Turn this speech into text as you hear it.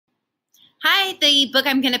Hi, the book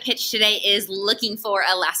I'm going to pitch today is Looking for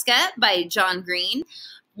Alaska by John Green.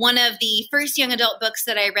 One of the first young adult books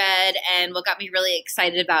that I read and what got me really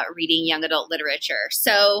excited about reading young adult literature.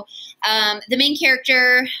 So the main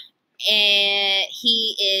character,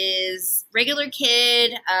 he is regular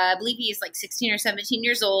kid. I believe he is like 16 or 17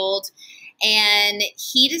 years old. And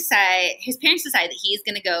his parents decide that he is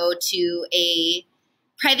going to go to a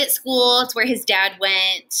private school. It's where his dad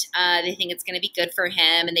went. They think it's going to be good for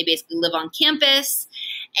him, and they basically live on campus.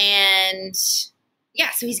 And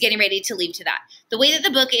yeah, so he's getting ready to leave to that. The way that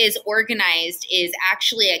the book is organized is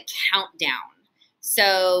actually a countdown.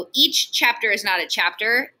 So each chapter is not a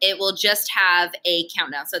chapter. It will just have a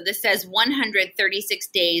countdown. So this says 136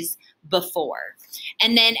 days before.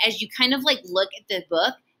 And then as you kind of like look at the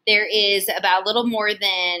book, there is about a little more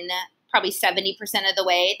than probably 70% of the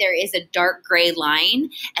way, there is a dark gray line,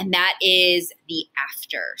 and that is the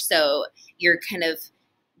after. So you're kind of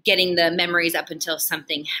getting the memories up until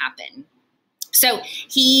something happened. So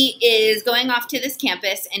he is going off to this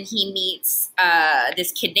campus, and he meets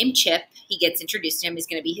this kid named Chip. He gets introduced to him. He's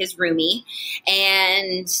going to be his roomie.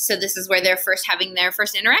 And so this is where they're having their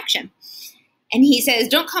first interaction. And he says,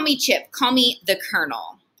 "Don't call me Chip. Call me the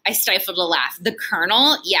Colonel." I stifled a laugh. "The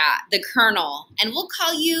Colonel?" "Yeah, the Colonel. And we'll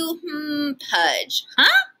call you, Pudge." "Huh?"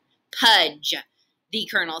 "Pudge," the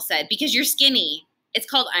Colonel said, "because you're skinny. It's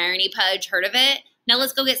called irony, Pudge. Heard of it? Now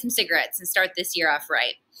let's go get some cigarettes and start this year off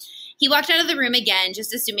right." He walked out of the room again,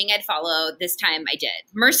 just assuming I'd follow. This time I did.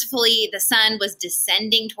 Mercifully, the sun was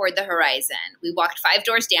descending toward the horizon. We walked 5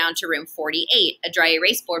 doors down to room 48. A dry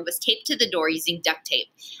erase board was taped to the door using duct tape.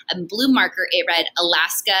 In blue marker, it read,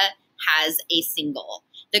 "Alaska has a single."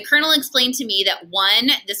 The Colonel explained to me that 1,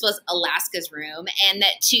 this was Alaska's room, and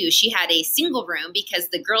that 2, she had a single room because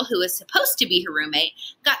the girl who was supposed to be her roommate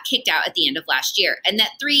got kicked out at the end of last year, and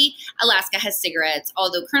that 3, Alaska has cigarettes,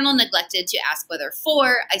 although Colonel neglected to ask whether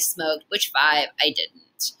 4, I smoked, which 5, I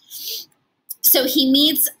didn't. So he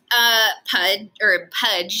meets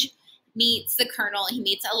Pudge meets the Colonel, he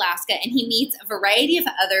meets Alaska, and he meets a variety of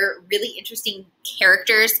other really interesting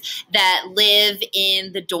characters that live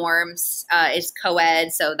in the dorms. It's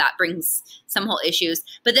co-ed, so that brings some whole issues.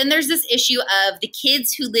 But then there's this issue of the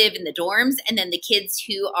kids who live in the dorms and then the kids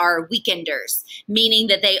who are weekenders, meaning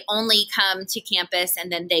that they only come to campus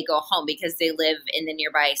and then they go home because they live in the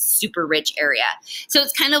nearby super rich area. So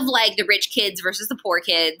it's kind of like the rich kids versus the poor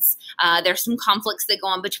kids. There's some conflicts that go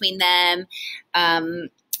on between them.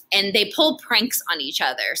 And they pull pranks on each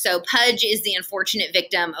other. So Pudge is the unfortunate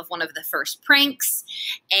victim of one of the first pranks,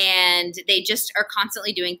 and they just are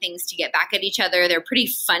constantly doing things to get back at each other. They're pretty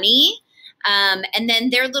funny. And then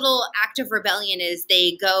their little act of rebellion is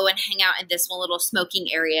they go and hang out in this one little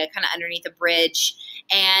smoking area kind of underneath a bridge,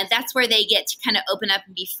 and that's where they get to kind of open up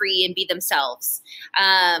and be free and be themselves.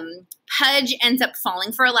 Pudge ends up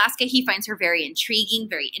falling for Alaska. He finds her very intriguing,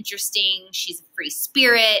 very interesting. She's a free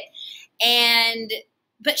spirit,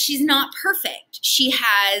 but she's not perfect. She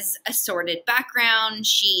has a sordid background.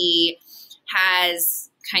 She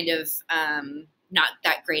has kind of not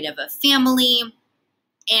that great of a family.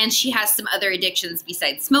 And she has some other addictions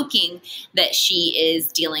besides smoking that she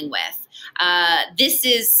is dealing with. This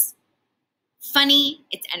is funny.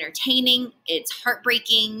 It's entertaining. It's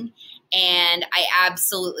heartbreaking. And I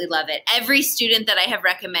absolutely love it. Every student that I have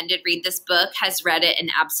recommended read this book has read it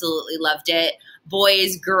and absolutely loved it.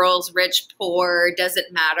 Boys, girls, rich, poor,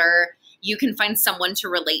 doesn't matter. You can find someone to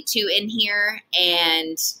relate to in here.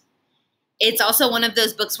 And it's also one of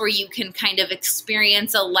those books where you can kind of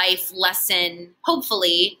experience a life lesson,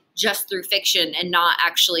 hopefully, just through fiction and not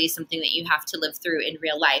actually something that you have to live through in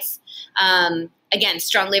real life. Again,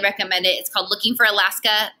 strongly recommend it. It's called Looking for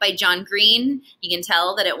Alaska by John Green. You can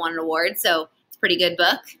tell that it won an award, so it's a pretty good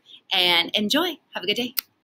book. And enjoy. Have a good day.